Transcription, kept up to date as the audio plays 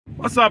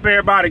What's up,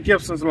 everybody?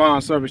 Gibson's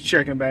Lawn Service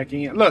checking back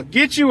in. Look,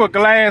 get you a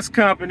glass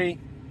company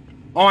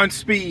on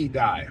speed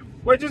dial.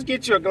 Well, just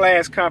get you a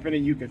glass company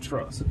you can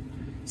trust.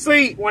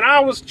 See, when I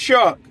was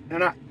Chuck,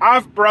 and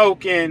I've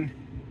broken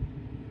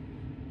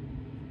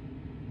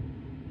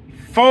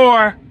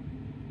 4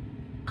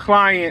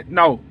 client,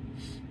 no.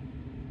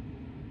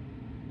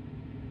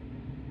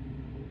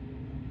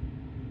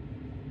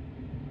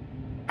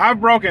 I've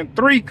broken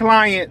 3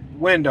 client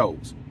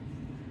windows.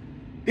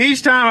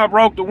 Each time I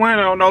broke the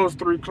window on those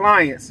 3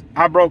 clients,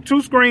 I broke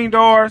 2 screen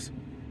doors.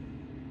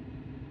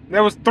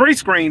 There was 3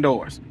 screen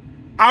doors.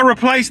 I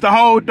replaced the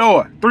whole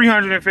door,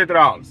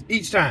 $350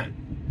 each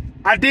time.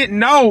 I didn't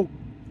know,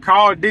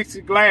 call Dixie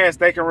Glass,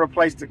 they can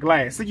replace the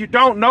glass. So you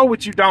don't know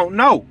what you don't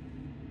know.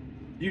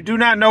 You do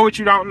not know what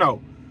you don't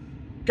know.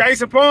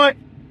 Case in point,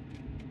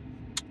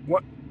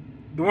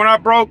 when I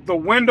broke the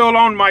window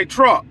on my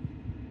truck,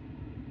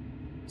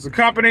 there's a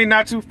company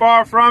not too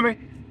far from me.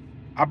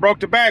 I broke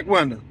the back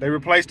window. They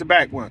replaced the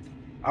back window.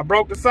 I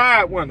broke the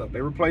side window.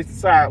 They replaced the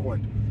side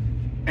window.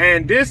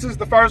 And this is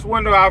the first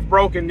window I've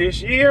broken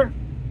this year.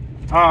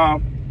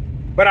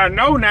 But I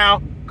know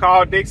now,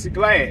 call Dixie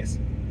Glass.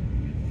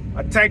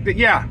 I take the,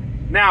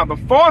 Now, the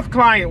 4th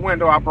client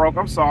window I broke,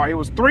 I'm sorry, it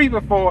was 3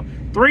 before.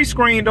 3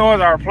 screen doors,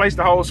 I replaced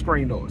the whole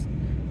screen doors.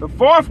 The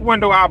 4th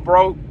window I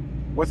broke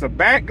was a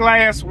back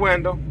glass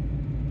window.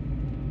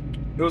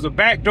 It was a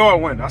back door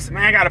window. I said,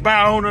 man, I got to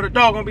buy a whole nother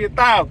door, gonna be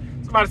 $1,000.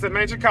 Somebody said,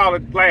 man, just call the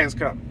glass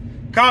company.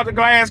 Called the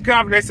glass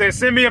company. They said,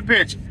 send me a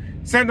picture.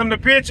 Send them the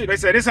picture. They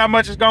said, this is how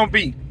much it's going to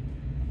be.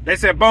 They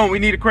said, boom, we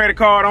need a credit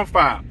card on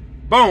file.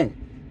 Boom.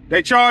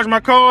 They charged my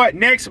card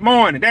next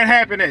morning. That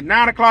happened at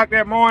 9 o'clock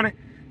that morning.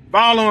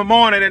 Following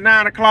morning at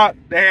 9 o'clock,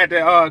 they had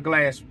the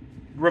glass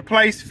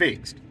replaced,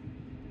 fixed.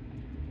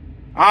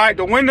 All right,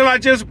 the window I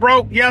just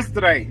broke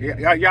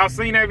yesterday. Y'all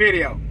seen that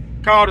video.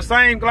 Called the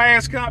same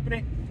glass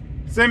company.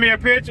 Send me a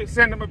picture,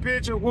 send them a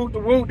picture, whoop the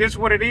whoop, this is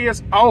what it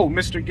is. Oh,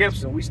 Mr.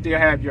 Gibson, we still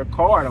have your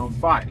card on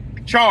file.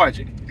 Charge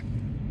it.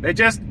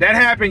 That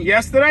happened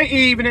yesterday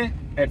evening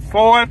at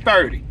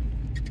 4:30.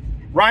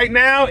 Right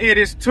now, it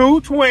is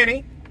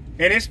 2:20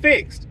 and it's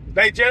fixed.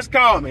 They just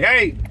called me.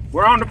 Hey,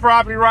 we're on the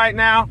property right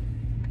now,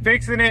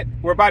 fixing it.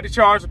 We're about to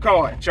charge the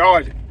card.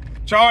 Charge it.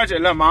 Charge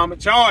it, little mama,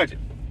 charge it.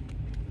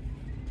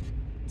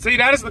 See,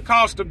 that is the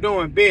cost of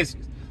doing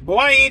business. But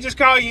why you just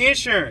call your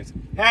insurance?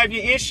 Have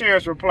your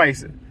insurance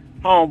replace it.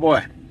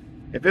 Homeboy,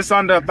 if it's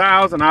under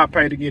 $1,000, I'll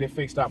pay to get it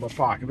fixed out my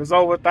pocket. If it's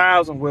over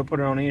 $1,000, we'll put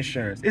it on the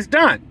insurance. It's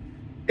done.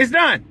 It's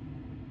done.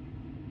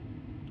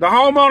 The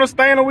homeowner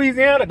stay in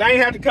Louisiana. They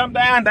ain't have to come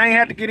down. They ain't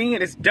have to get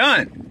in. It's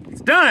done.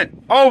 It's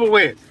done. Over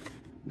with.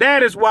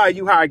 That is why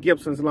you hire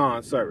Gibson's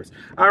Lawn Service.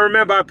 I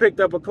remember I picked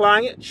up a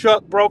client.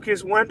 Chuck broke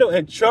his window,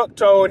 and Chuck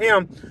told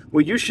him,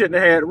 well, you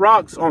shouldn't have had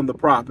rocks on the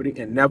property,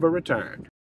 and never returned.